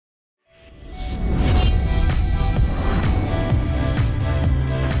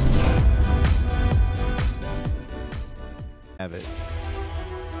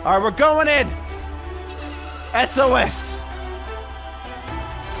All right, we're going in. SOS.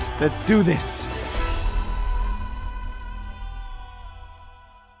 Let's do this.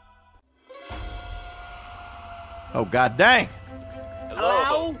 Oh, god dang.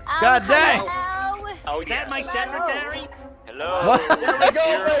 Hello? God dang. Hello? Oh, Is that my secretary? Hello? What? There we go,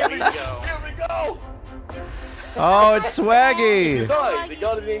 Here baby! we go. Here we go! Oh, it's Swaggy. Besides, the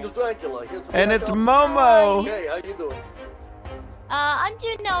God of the Angels Dracula. Here to And back it's up. Momo. Hey, how you doing? I'm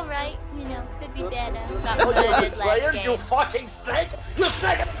doing alright. You know, could be better. Got Oh, you're a murdered betrayer, last you game. fucking snake! You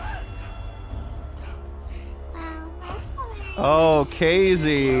snake! Oh,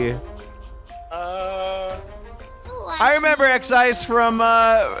 Casey. I remember X-Ice from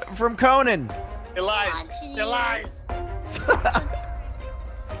Conan. It lies! It lies!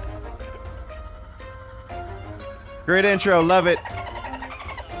 Great intro, love it.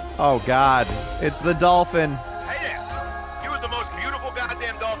 Oh god, it's the dolphin. Hey there! You were the most beautiful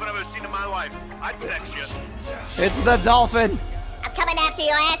goddamn dolphin I've ever seen in my life. I'd sex you. It's the dolphin. I'm coming after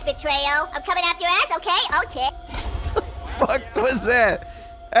your ass, betrayo. I'm coming after your ass, okay? Okay. Fuck was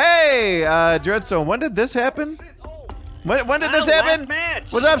that? Hey, Dreadstone, when did this happen? When did this happen? Last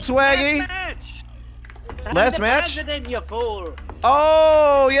match. What's up, Swaggy? Last match! Last I'm the match? president, you fool!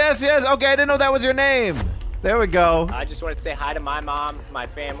 Oh, yes, yes. Okay, I didn't know that was your name. There we go. I just wanted to say hi to my mom, my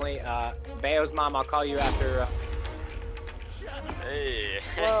family. Bayo's mom, I'll call you after. Hey.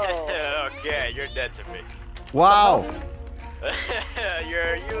 Okay, you're dead to me. Wow. you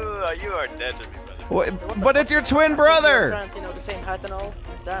are dead to me, brother. But it's your twin brother. You know, the same height and all.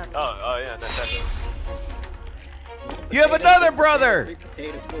 That. Oh yeah, that's it. You have another brother.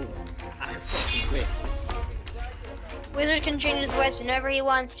 Wizard can change his voice whenever he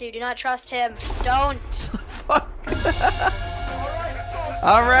wants to. Do not trust him. Don't. Fuck.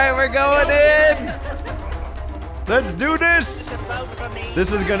 All right, we're going in. Let's do this.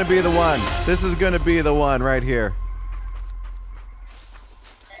 This is gonna be the one. This is gonna be the one right here.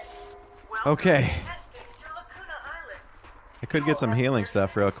 Okay. I could get some healing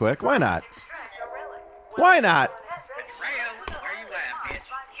stuff real quick. Why not? Why not?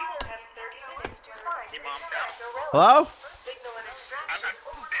 Hello? Bitch,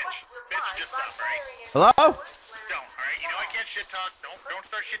 just stop, right? Hello? Don't, alright? You know I can't shit talk. Don't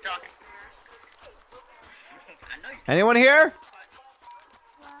start shit talking. Anyone here?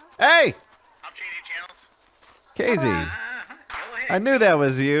 Hey! I'm changing channels. Casey. I knew that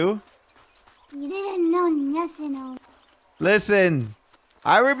was you. You didn't know nothing. Listen,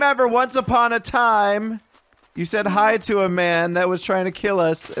 I remember once upon a time, you said hi to a man that was trying to kill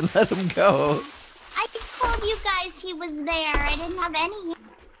us and let him go. I told you guys he was there. I didn't have any.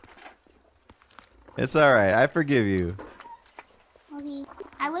 It's alright, I forgive you. Okay.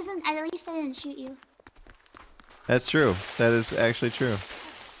 I wasn't. At least I didn't shoot you. That's true. That is actually true.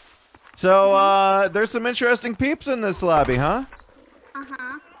 So, there's some interesting peeps in this lobby, huh?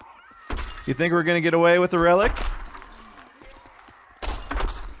 Uh-huh. You think we're gonna get away with the relic?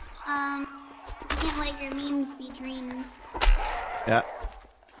 Can't let your memes be dreams. Yeah.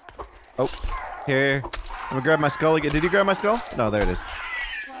 Oh, here. I'm gonna grab my skull again. Did you grab my skull? No, there it is.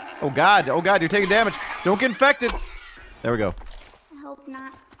 Oh god, you're taking damage. Don't get infected. There we go. I hope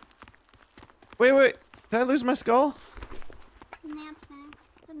not. Wait. Did I lose my skull? The knapsack,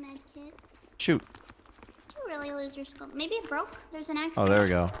 the med kit. Shoot. Did you really lose your skull? Maybe it broke. There's an accident. Oh, there we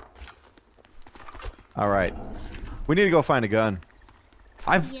go. Alright. We need to go find a gun.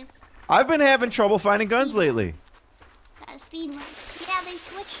 Yes. I've been having trouble finding guns lately. That speed run. Yeah, they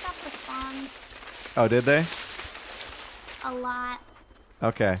switched up the spawns Oh, did they? a lot.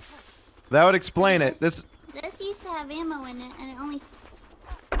 Okay. That would explain it. This used to have ammo in it, and it only.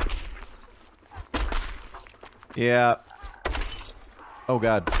 Yeah. Oh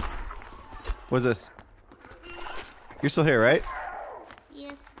god. What's this? You're still here, right?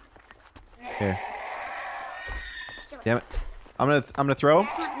 Yes. Here. Silly. Damn it. I'm gonna throw.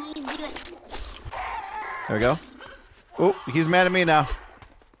 Want me to do it. There we go. Oh, he's mad at me now.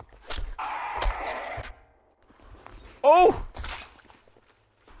 Oh!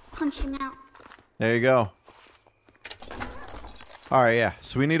 Punch him out. There you go. Alright, yeah.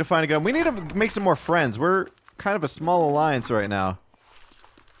 So we need to find a gun. We need to make some more friends. We're kind of a small alliance right now.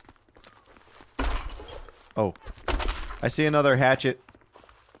 Oh. I see another hatchet.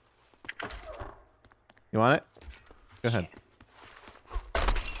 You want it? Go ahead.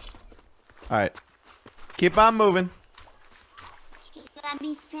 Alright. Keep on moving. You gotta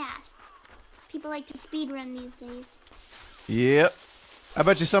be fast. People like to speedrun these days. Yep. I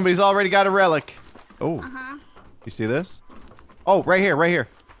bet you somebody's already got a relic. Oh. Uh-huh. You see this? Oh, right here, right here.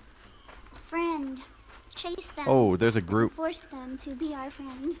 Friend. chase them. Oh, there's a group. Force them to be our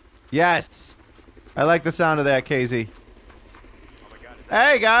friend. Yes! I like the sound of that, KZ.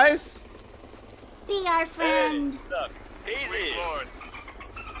 Hey, guys! Be our friend. What's up? Casey.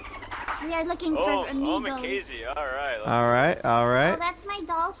 We are looking Oh, for amigos. Casey. All right. Alright, Oh, alright. that's my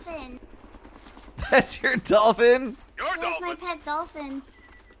dolphin. That's your dolphin? Your There's my dolphin. pet dolphin.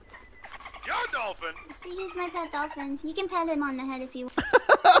 Your dolphin. See, he's my pet dolphin. You can pet him on the head if you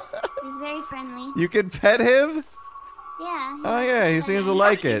want. He's very friendly. You can pet him? Yeah. Oh, yeah, he seems to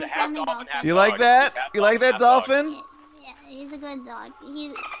like it. He's a friendly dolphin. You like that? You like that dolphin? Yeah, he's a good dog. He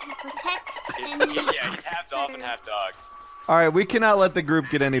protects Yeah, and he's half dolphin, half dog. Alright, we cannot let the group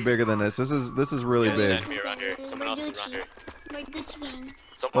get any bigger than this. This is really There's an big. enemy around here. Someone else is around here. We're Gucci gang.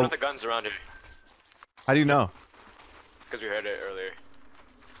 Someone with the guns around here. How do you know? Because we heard it earlier.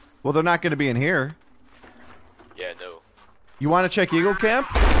 Well, they're not going to be in here. Yeah, no. You want to check Eagle Camp?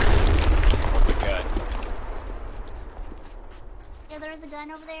 Oh my god. Yeah, there was a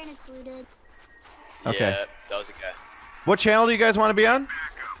gun over there and it's looted. Okay. Yeah, that was a guy. What channel do you guys want to be on?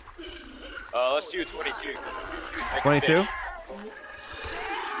 Let's do 22. 22?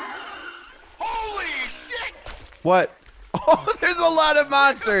 Holy shit! What? Oh, there's a lot of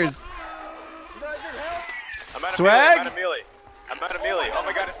monsters. I'm out of Swag? Melee. I'm out of melee. Oh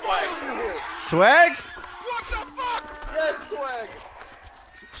my god, it's swag. Swag? What the fuck? Yes, swag.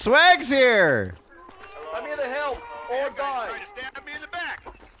 Swag's here. I'm here to help or Guys die. trying to stab me in the back.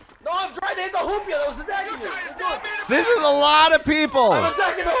 No, I'm trying to hit the hoopia. That was attacking You're me. trying to Let's stab do me it. in the This is a lot of people. I'm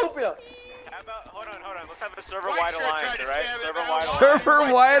attacking the hoopia. How about, hold on. Let's have a server-wide White shirt alliance, tried to alright? stab it Server-wide out. alliance.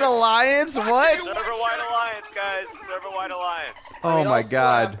 Server-wide alliance? What? Server-wide alliance, guys. Server-wide alliance. Oh my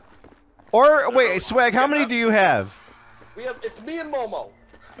god. Or wait, Swag, how many do you have? It's me and Momo.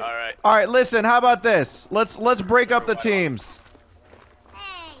 Alright. All right, listen, how about this? Let's break up the teams.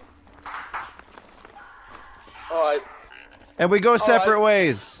 Hey. All right. And we go separate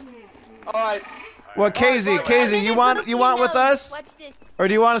ways. All right. Well, KZ, you want with us? Watch this. Or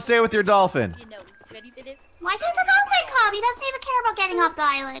do you want to stay with your dolphin? You know, ready for this? Why can't the dolphin come? He doesn't even care about getting off the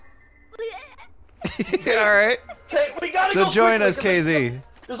island. All right. Okay, we gotta So go join us, quickly, 'cause KZ.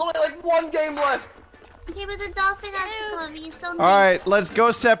 There's only like one game left. Okay, but the dolphin has to come. He's so nice. All right, let's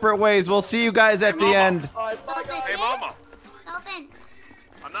go separate ways. We'll see you guys at the end. All right, bye guys. Hey, Mama. Dolphin.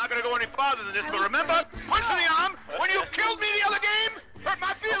 I'm not gonna go any farther than this, but remember, punch in the arm when you killed me the other game hurt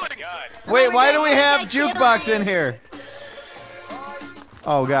my feelings. God. Wait, why do we have Jukebox in here?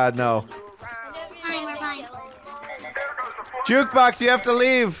 Oh god, no. Fine, we're fine. Jukebox, you have to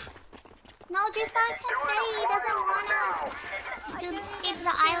leave. No, Jukebox can stay. He doesn't want to escape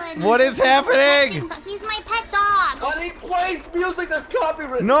the island. What is happening? He's my pet dog. But he plays music that's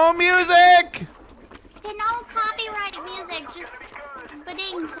copyrighted. No music. Okay, no copyright music, just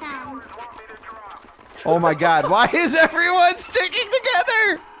ba-ding sounds. Oh my god, why is everyone sticking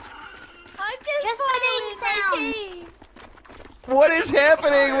together? I'm Just ba-ding sounds. team. What is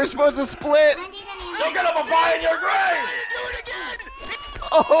happening? We're supposed to split. Don't get up a fire in your grave.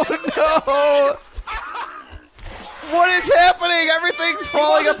 Oh no! What is happening? Everything's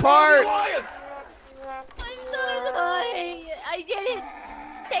falling apart. Lion. I'm so sorry. I didn't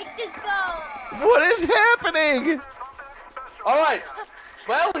take this boat. What is happening? All right.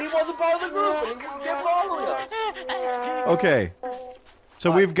 Well, he wasn't part of the group, and he was getting all of us. Okay.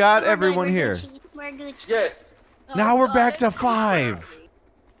 So we've got We're good, everyone we're here. Gucci. We're Gucci. Yes. Now we're back to 5.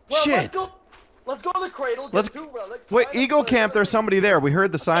 Well, Shit. Let's go to the cradle. Get Let's- 2 relics. Wait, find Eagle a- Camp, there's somebody there. We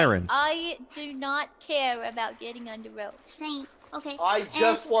heard the sirens. I do not care about getting under ropes. Same. Okay. I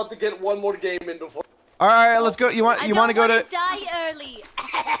just want to get one more game in before. All right, let's go. You want to go to die early.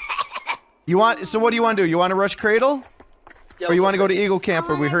 So what do you want to do? You want to rush Cradle? Yeah, Or you want to go let's to Eagle Camp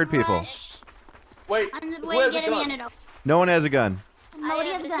where we heard people? Rush. Wait. On the who way, has a get an gun? antidote. No one has a gun. Nobody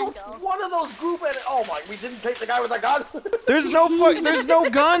has a gun. One of those group edit. Oh my, we didn't take the guy with a gun. There's no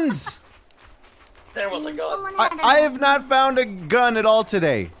guns. There was a gun. Someone had a I gun. have not found a gun at all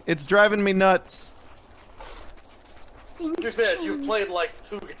today. It's driving me nuts. Things To be fair, you change. played like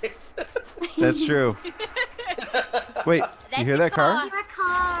 2 games. That's true. Wait, you hear that car? Your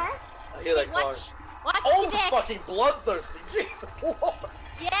car. I hear that car. Watch Oh, your he's back. fucking bloodthirsty. Jesus Lord.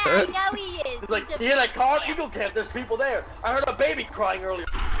 Yeah, I know he is. He's like, He's a you hear that car? man. Eagle Camp, there's people there. I heard a baby crying earlier.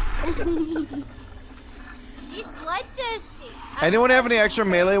 He's bloodthirsty. Anyone have any extra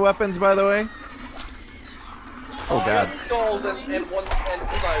melee weapons, by the way? Oh I god. got skulls and 2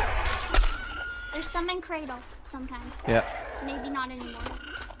 knives. There's some in Cradle sometimes. Yeah. Maybe not anymore.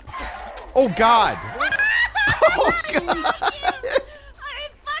 Oh god. Oh god. I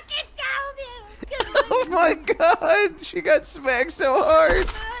fucking killed him. Oh my god. She got smacked so hard.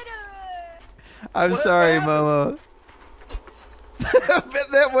 I'm What sorry, happened? Momo.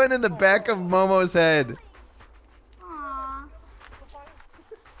 That went in the back of Momo's head. Aww.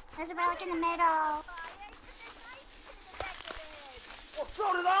 There's a relic in the middle. Well,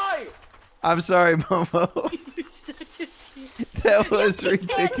 so did I. I'm sorry, Momo. That was You can't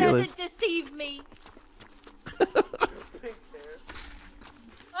let ridiculous. it deceive me. I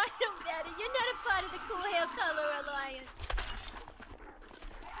don't matter. You're not a part of the Cool Hair Color Alliance.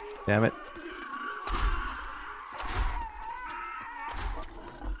 Damn it.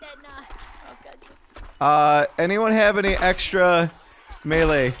 That not. Oh god. Anyone have any extra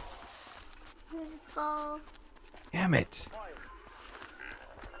melee? Here's a skull. Damn it.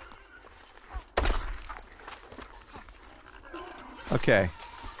 Okay.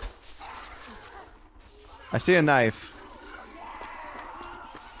 I see a knife.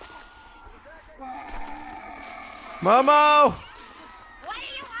 Momo! What do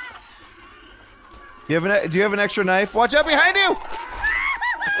you want? Do you have an extra knife? Watch out behind you!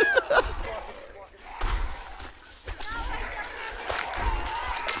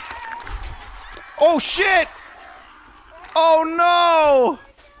 Oh shit! Oh no!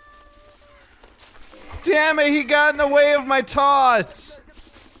 Damn it, he got in the way of my toss!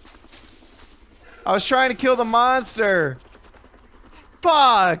 I was trying to kill the monster!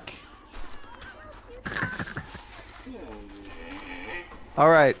 Fuck!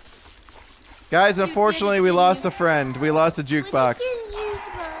 Alright. Guys, unfortunately we lost a friend. We lost a jukebox.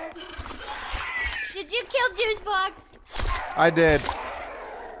 Did you kill Juicebox? I did.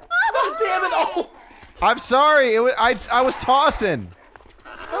 God damn it! Oh! I'm sorry, I was tossing.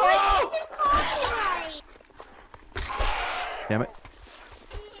 Oh! Damn it.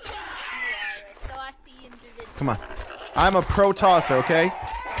 So I see individual. Come on. I'm a pro tosser, okay?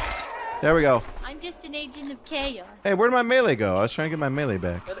 There we go. I'm just an agent of chaos. Hey, where'd my melee go? I was trying to get my melee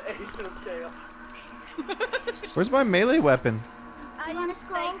back. An agent of chaos. Where's my melee weapon? I want a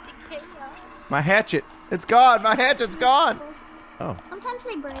skull? like the chaos. My hatchet. It's gone. My hatchet's gone. Oh, Sometimes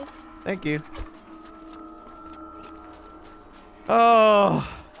they break. thank you. Oh.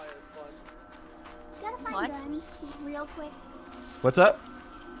 You gotta find What? guns real quick. What's up?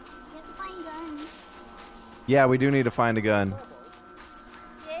 You have to find guns. Yeah, we do need to find a gun.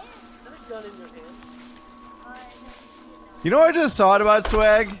 Yeah. Got a gun in your hand. You know what I just thought about,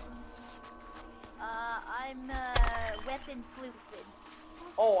 Swag? I'm weapon fluid.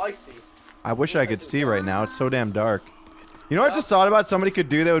 Oh, I see. I wish I could see right now. It's so damn dark. You know what I just thought about somebody could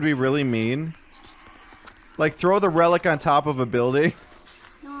do that would be really mean? Like throw the relic on top of a building.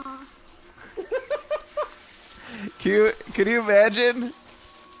 Aw. Could you imagine?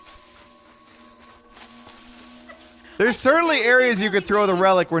 There's certainly areas you could throw the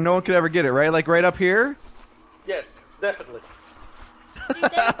relic where no one could ever get it, right? Like right up here? Yes, definitely. Dude,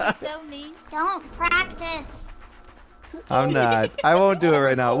 that was so mean. Don't practice. I'm not. I won't do it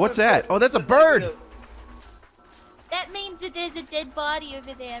right now. What's that? Oh, that's a bird! That means that there's a dead body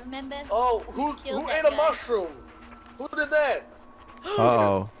over there, remember? Oh, who Killed ate that a guy. mushroom? Who did that?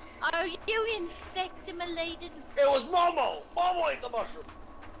 Uh-oh. Are you infectimulated? It was Momo! Momo ate the mushroom!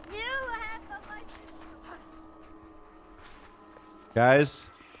 You have a mushroom. Guys?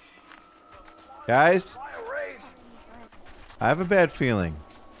 Guys? Fire rage! I have a bad feeling.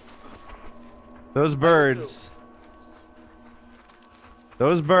 Those birds.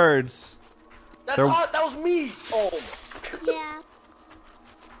 Those birds. That's They're- hot, that was me! Oh, Yeah.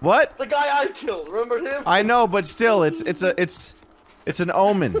 What? the guy I killed, remember him? I know, but still, it's an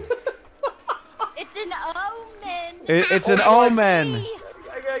omen. It's an omen. It's an Oh, omen.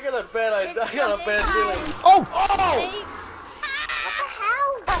 I got a bad idea. I got a bad feeling. Oh! Oh!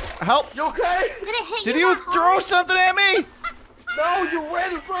 What the hell? Help! You okay? Did it hit Did you you that throw hard? something at me? No, you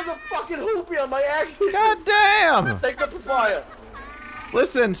ran in front of the fucking hoopy on my accident. God damn! Take the papaya.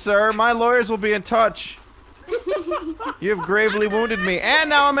 Listen, sir, my lawyers will be in touch. You have gravely wounded me, and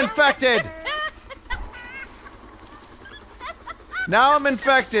now I'm infected! Now I'm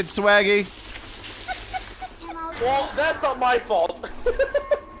infected, Swaggy. Well, that's not my fault.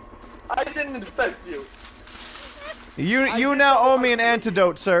 I didn't infect you. You now owe me an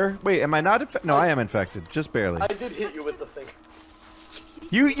antidote, sir. Wait, am I not infected? No, I am infected, just barely. I did hit you with the thing.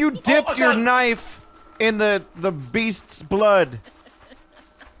 You dipped your God. knife in the beast's blood.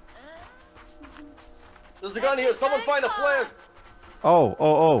 There's a gun here. Someone find a flare.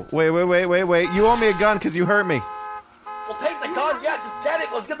 Oh, wait. You owe me a gun because you hurt me. Well, take the gun. Yeah, just get it.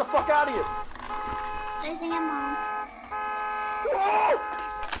 Let's get the fuck out of here. There's ammo.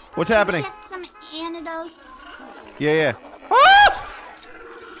 What's happening? Get some antidotes. Yeah. Ah!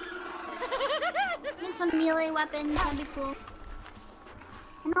 And some melee weapons. That'd be cool.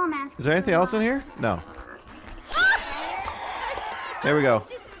 I know I'm asking. Is there anything else in here? No. There we go.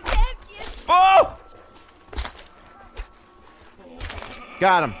 Oh!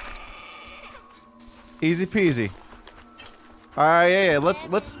 Got him. Easy peasy. All right, yeah.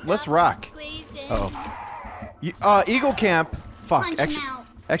 Let's rock. Uh oh. Eagle Camp. Fuck. Punch him out.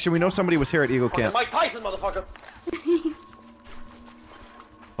 Actually, we know somebody was here at Eagle Camp. Mike Tyson, motherfucker.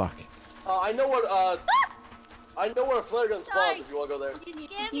 Fuck. I know what a flare gun spawns if you want to go there.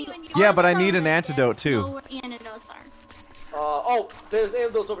 Yeah, but I need an antidote Know too. where antidotes are. Oh, there's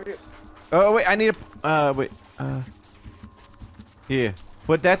antidotes over here. Oh wait, I need a. Wait. Yeah,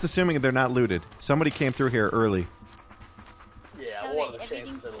 but that's assuming they're not looted. Somebody came through here early. Yeah, Alright, one of the everything's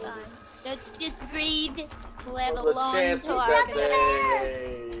chances that fine. Let's just breathe. We'll have a the long chances talk. that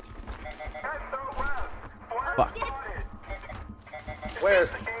they. Fuck. Where?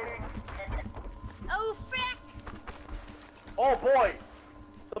 Oh, frick! Oh boy,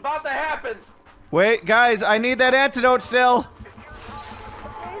 it's about to happen. Wait, guys, I need that antidote still.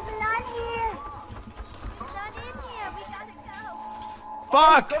 There's none here. None in here. We gotta go.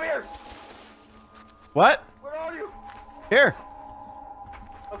 Fuck. Come here. What? Where are you? Here.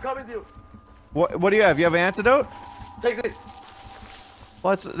 I'm coming to you. What do you have? You have an antidote? Take this.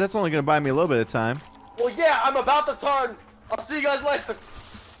 Well, that's only gonna buy me a little bit of time. Well, yeah, I'm about to turn. I'll see you guys later.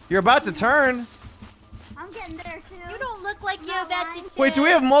 You're about to turn. I'm getting there too. You don't look like you're about to. Wait, do we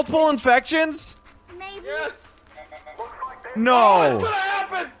have multiple infections? Maybe. Yes. No. What's gonna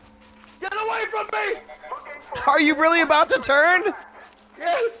happen? Get away from me! Are you really about to turn?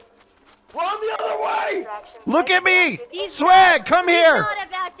 Yes. Run the other way. Look at me! Swag, come here! Not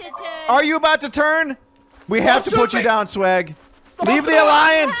about to turn. Are you about to turn? We have to Don't put shoot you me. down, Swag. Leave the Don't.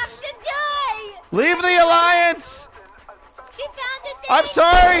 alliance! Have to die. Leave the alliance! She found a thing. I'm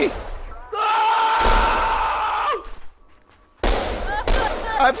sorry! No!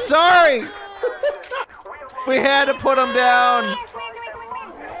 I'm sorry! We had to put him down.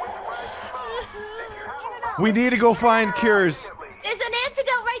 We need to go find cures. There's an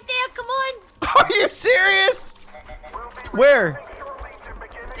antidote right there. Come on. Are you serious? Where?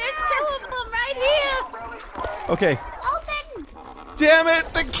 There's two of them right here. Okay. Open. Damn it,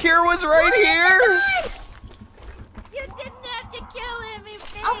 the cure was right here! You didn't have to kill him.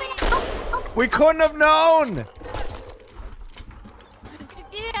 If Open it. Open. We couldn't have known!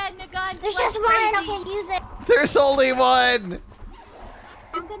 you hadn't have gone There's like just one. crazy. Okay, use it. There's only one!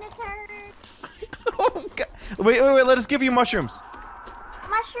 I'm gonna turn. Oh, God. Wait, let us give you mushrooms.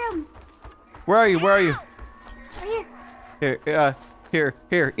 Mushroom. Where are you? Where are you? Right here.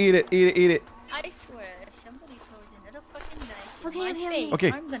 Here, eat it. I swear, if somebody throws another fucking knife Okay, in my okay, face,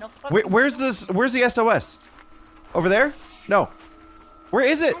 okay. I'm gonna fucking Where's the SOS? Over there? No. Where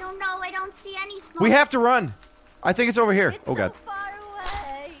is it? I don't know. I don't see any smoke. We have to run. I think it's over here. It's Oh, God. so far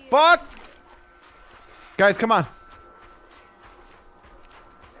away. Fuck! Guys, come on.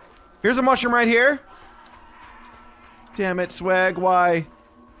 Here's a mushroom right here. Damn it, Swag, why?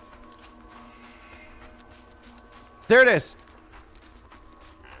 There it is.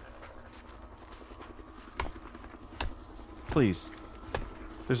 Please.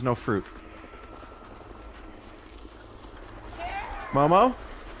 There's no fruit. Momo?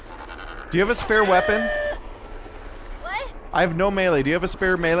 Do you have a spare weapon? What? I have no melee. Do you have a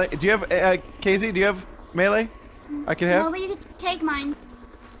spare melee? Do you have, KZ, do you have melee? I can have? No, but you can take mine.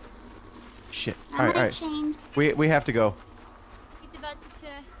 Shit. I'm Alright, gonna alright. change. We have to go. He's about to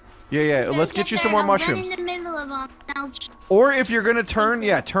turn. Yeah, let's get you some more I'll mushrooms. run in the middle of them. I'll Or if you're gonna turn,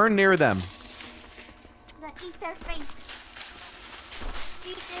 yeah, turn near them. eat their face.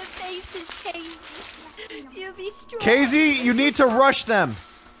 Eat their faces, Casey. You be strong. KZ, you need to rush them.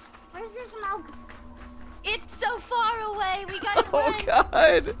 Where's the smoke? It's so far away. We gotta Oh, run.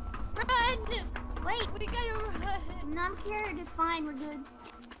 God. Run. Wait. We gotta run. No, I'm cured. It's fine. We're good.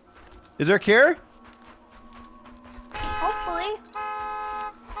 Is there a cure? Hopefully.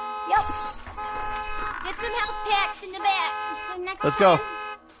 Yep. Get some health packs in the back. Okay, next Let's go. time.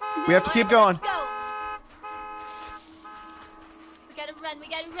 We have to keep going. Let's go. We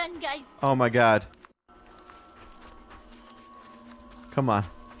gotta run, guys. Oh, my God. Come on.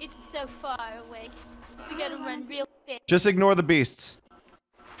 It's so far away. We gotta run real fast. Just ignore the beasts.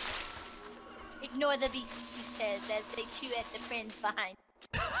 Ignore the beast, he says, as they chew at the friends behind.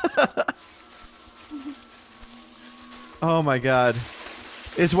 Oh, my God.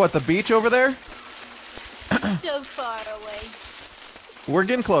 Is what, the beach over there? So far away. We're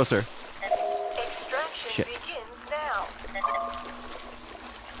getting closer. Extraction Shit. begins now.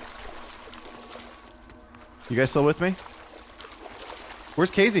 You guys still with me? Where's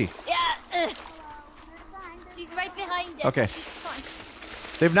KZ? Yeah. She's right behind us. Okay. She's fine.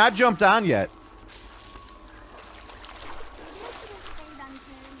 They've not jumped on yet.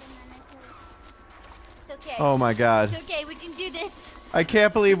 It's okay. Oh my god. It's okay, we can do this. I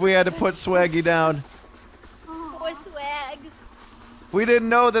can't believe we had to put Swaggy down. Poor Swag. We didn't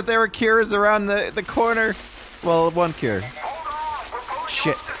know that there were cures around the corner. Well, one cure.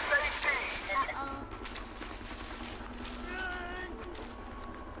 Shit.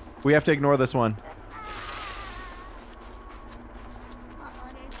 We have to ignore this one.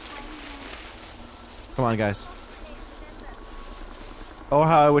 Come on, guys. Oh,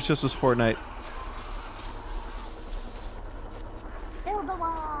 how I wish this was Fortnite. Build the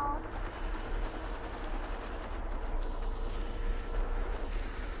wall.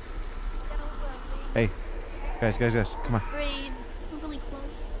 Hey. Guys, come on. Breathe. We're really close.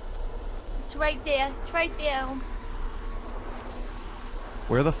 It's right there. It's right there.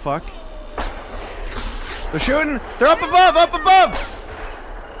 Where the fuck? They're shooting! They're up above! Up above!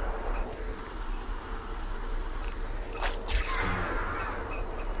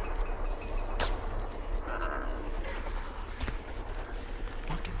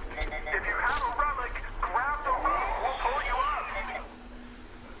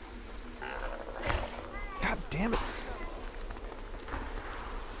 God damn it.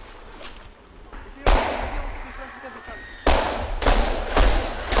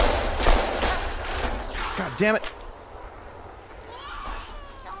 God damn it.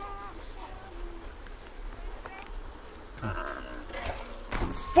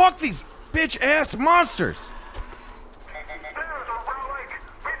 Fuck these bitch ass monsters.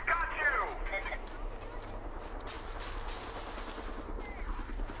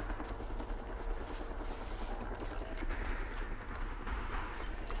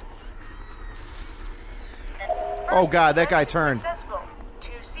 Oh god, that guy turned. Successful. 2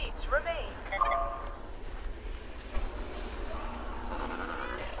 seats remain.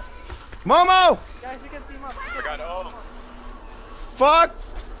 Momo! Guys, we can team up. I got oh. Fuck!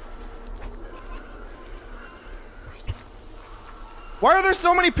 Why are there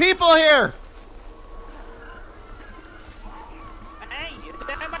so many people here? Hey, is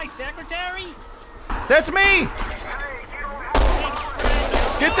that my secretary? That's me!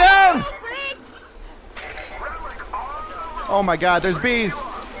 Get down! Oh my god, there's bees!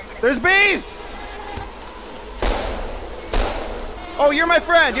 There's bees! Oh, you're my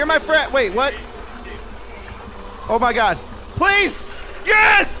friend! You're my friend! Wait, what? Oh my god. Please!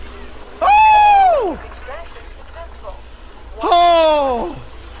 Yes! Oh! Oh!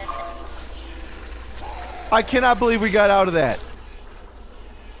 I cannot believe we got out of that.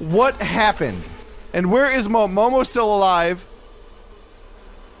 What happened? And where is Momo's still alive.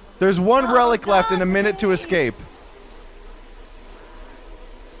 There's one relic left and a minute to escape.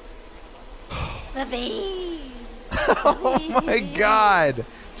 The bees. Oh my god.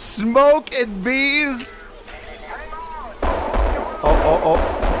 Smoke and bees? Oh.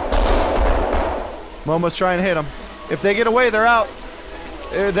 Momo's trying to hit him. If they get away, they're out.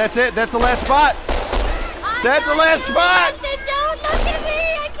 That's it. That's the last spot. That's the last spot. Don't look at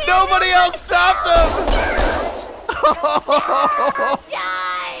me. I can't. Nobody else stopped him. Die.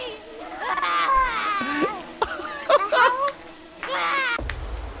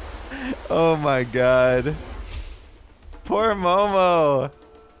 Oh my god. Poor Momo.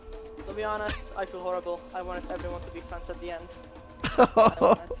 To be honest, I feel horrible. I wanted everyone to be friends at the end.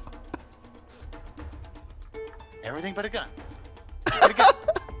 Everything but a gun. Get a gun.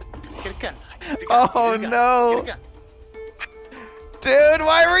 Get a gun. Get a gun. Oh Get a gun. no. Get a gun. Dude,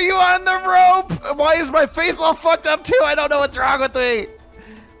 why were you on the rope? Why is my face all fucked up too? I don't know what's wrong with me.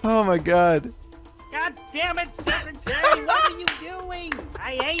 Oh my god. God damn it, secretary! What are you doing?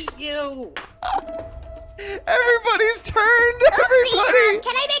 I hate you! Everybody's turned! Everybody!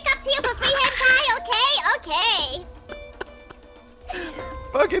 Can I make up to you for free hentai? Okay.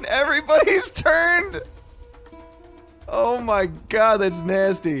 Fucking everybody's turned! Oh my god, that's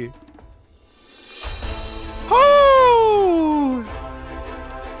nasty. Oh!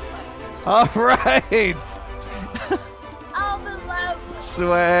 Alright! Oh, below.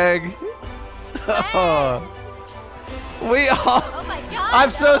 Swag. Oh. We all. Oh my god.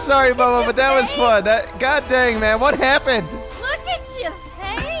 I'm so sorry, Momo, but that was fun. That. God dang, man, what happened? Look at your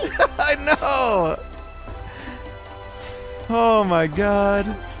face. I know. Oh my god.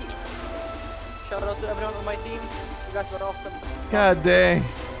 Shout out to everyone on my team. You guys were awesome. God dang.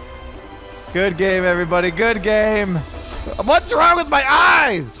 Good game, everybody. Good game. What's wrong with my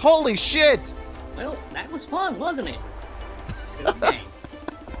eyes? Holy shit. Well, that was fun, wasn't it? Good game.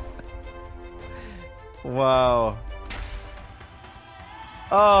 Wow.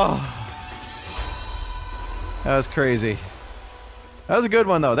 Oh. That was crazy. That was a good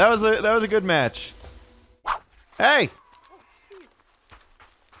one though. That was a good match. Hey.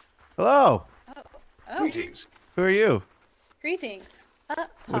 Hello. Oh. Greetings. Who are you? Greetings.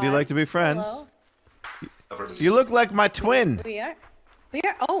 Would you like to be friends? Hello. You look like my twin. We are.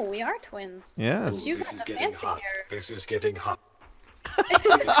 Oh, we are twins. Yes. You This got is the getting fancy hot. hair. This is getting hot.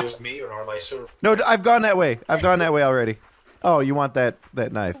 Is it just me or are my servers? No, I've gone that way. I've gone that way already. Oh, you want that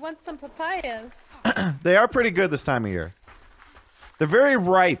knife? I want some papayas. They are pretty good this time of year. They're very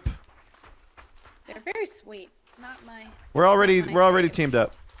ripe. They're very sweet. Not my. We're already teamed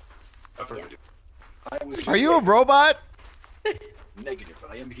up. Affirmative. I was just Are you a robot? negative.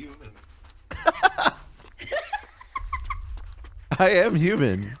 I am human. I am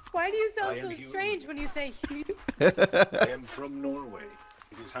human. Why do you I sound am so human. strange when you say "you"? I am from Norway.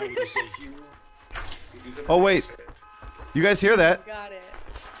 It is how you say human. It is an Oh, wait. accent. You guys hear that? Got it.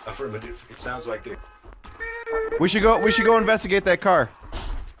 Affirmative. It sounds like the We should go investigate that car.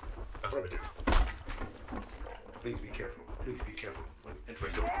 affirmative. Please be careful. Please be careful when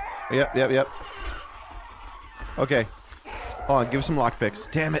entering the Yep. Okay. Hold on, give us some lockpicks.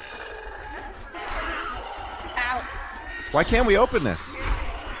 Damn it. Ow. Why can't we open this?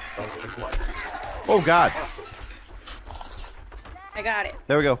 Oh God. I got it.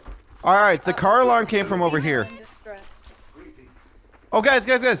 There we go. All right, the car alarm came from over here. In distress. Oh, guys.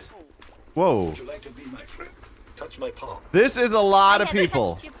 Whoa. Would you like to be my friend? Touch my palm. This is a lot of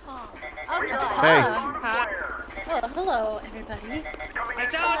people. Touched your palm. Oh, God. Hey. Oh, hello, everybody.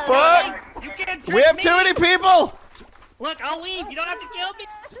 Watch out, Fuck! You can't We trick have me. too many people. Look, I'll leave. You don't have to kill me.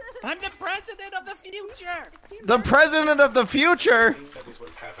 I'm the president of the future. The president of the future. That is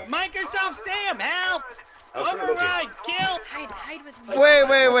what's happening. Microsoft Sam, help! Affirmative. Override, kill! Hide with me.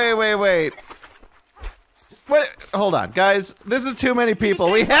 Wait. Wait. Hold on, guys. This is too many people.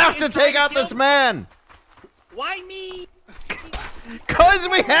 We have to take out this man. Why me? Cause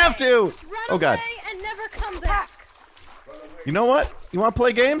we have to. Run Oh God. away and never come back. You know what? You want to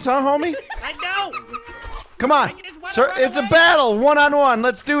play games, huh, homie? I know! Come on, sir. It's a battle, one-on-one.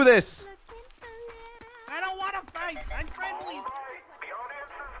 Let's do this. I don't want to fight. I'm friendly.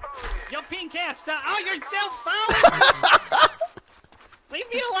 Yo, pink ass. Stop. Oh, you're still following. Leave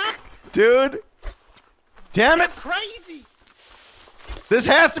me alone. Dude. Damn it. Crazy. This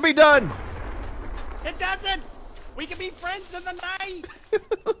has to be done. It doesn't. We can be friends in the night.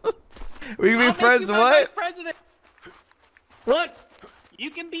 We can be I'll friends, make you my what? vice president. Look,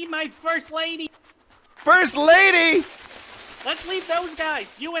 you can be my first lady. First lady? Let's leave those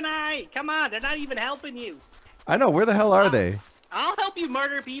guys. You and I. Come on, they're not even helping you. I know, where the hell are they? I'll help you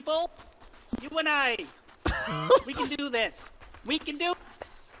murder people. You and I. We can do this. We can do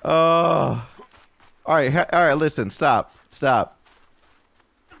this. All right, listen, stop.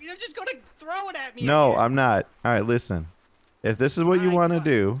 You're just gonna throw it at me. No, again. I'm not. All right, listen. If this is what you want to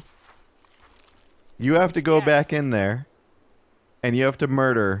do, you have to go back in there, and you have to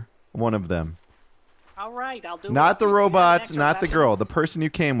murder one of them. All right, I'll do it. Not the You got an robot, extra not the weapon? girl, the person you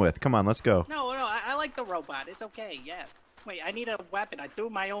came with. Come on, let's go. No, I like the robot. It's okay, yeah. Wait, I need a weapon. I threw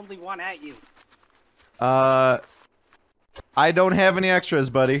my only one at you. I don't have any extras,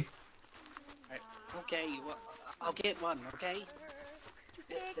 buddy. Right, okay, well, I'll get one, okay?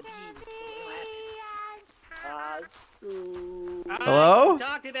 The beam. Hello?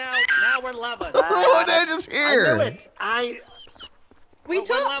 Talked it out. Now we're lovers. What did I just hear? I knew it. We're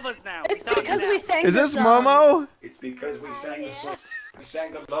lovers now. It's We talked because it we out. sang Is the this song. Momo? It's because we sang the song. We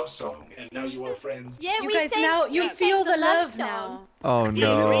sang the love song, and now you are friends. Yeah, You we guys sang, now you we feel sang the love song. now. Oh You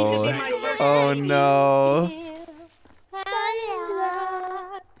no. agreed to be my first Oh lady. no.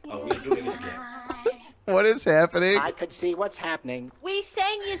 Oh, we're doing it again. What is happening? I could see what's happening, We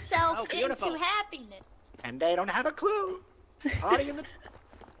sang yourself Oh, beautiful. into happiness. and they don't have a clue. Party in the...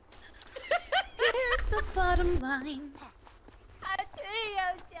 Here's the bottom line. I tell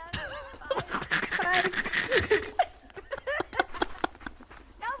you,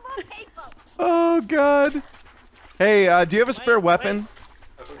 no more people. Oh god. Hey, do you have a spare weapon?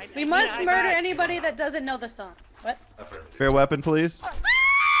 We must I murder got it. anybody that doesn't know the song. What? Spare weapon, please.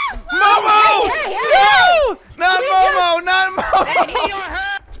 Momo! No! Not Momo! Not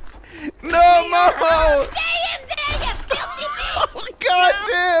Momo! No, Momo! Stay in there, you filthy bitch! God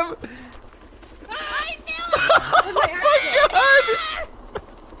damn! I knew Oh my god!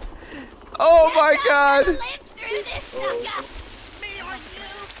 Oh my god! it! Live through this sucker! Me or you?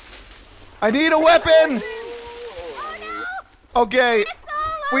 I need a weapon! Oh no! Okay, It's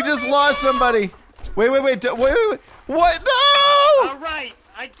all we just over lost now. somebody. Wait. What? No! All right,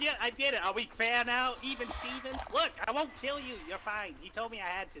 I did it. Are we fair now? Even Steven? Look, I won't kill you. You're fine. You told me I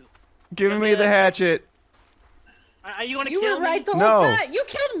had to. Give me the hatchet. Are you gonna You kill were right me? the whole No. time. You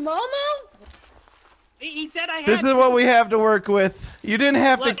killed Momo? He said I had This is what we have to work with. You didn't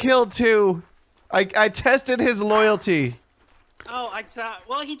have to Look. kill two. I tested his loyalty. Oh, I saw.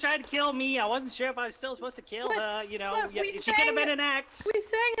 Well, he tried to kill me. I wasn't sure if I was still supposed to kill her. You know, but we she could have been an ex. We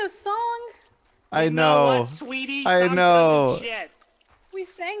sang a song. I You know. what, sweetie? I Some know. fucking Shit. We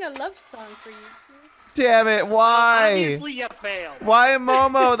sang a love song for you too. Damn it! Why? Obviously, you failed. Why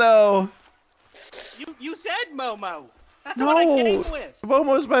Momo though? You said Momo. That's the one I No, came with.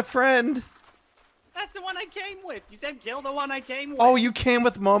 Momo's my friend. That's the one I came with. You said kill the one I came with. Oh, you came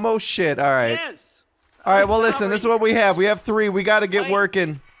with Momo? Shit. All right. Yes. All right. Well, listen. This is what we have. We have 3. We got to get Wait.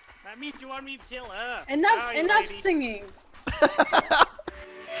 working. That means you want me to kill her. Enough Sorry, enough lady. singing.